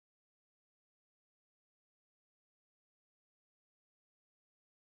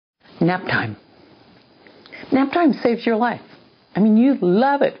Nap time. Nap time saves your life. I mean, you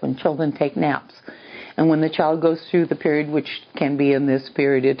love it when children take naps. And when the child goes through the period, which can be in this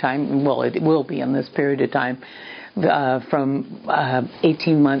period of time, well, it will be in this period of time, from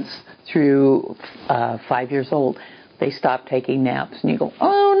 18 months through 5 years old, they stop taking naps. And you go,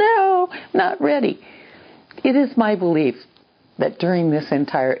 oh no, not ready. It is my belief that during this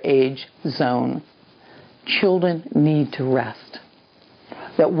entire age zone, children need to rest.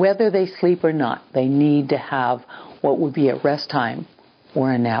 That whether they sleep or not, they need to have what would be a rest time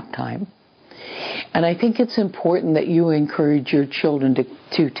or a nap time. And I think it's important that you encourage your children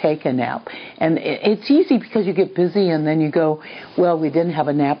to take a nap. And it's easy because you get busy and then you go, well, we didn't have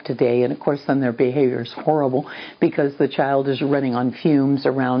a nap today. And of course, then their behavior is horrible because the child is running on fumes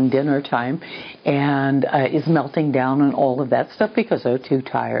around dinner time and is melting down and all of that stuff because they're too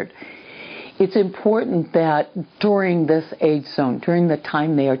tired. It's important that during this age zone, during the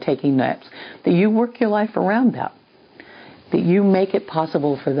time they are taking naps, that you work your life around that. That you make it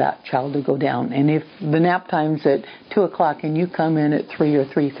possible for that child to go down. And if the nap time's at 2 o'clock and you come in at 3 or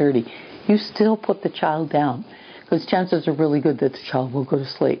 3:30, you still put the child down because chances are really good that the child will go to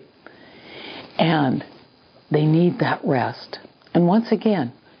sleep. And they need that rest. And once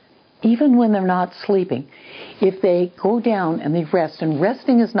again, even when they're not sleeping, if they go down and they rest, and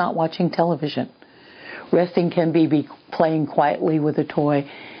resting is not watching television. Resting can be playing quietly with a toy.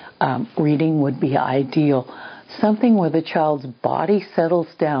 Reading would be ideal. Something where the child's body settles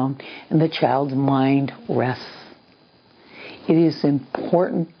down and the child's mind rests. It is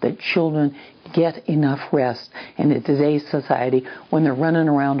important that children get enough rest. And in today's society, when they're running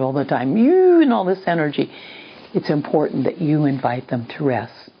around all the time, and all this energy, it's important that you invite them to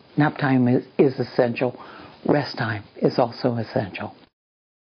rest. Nap time is essential. Rest time is also essential.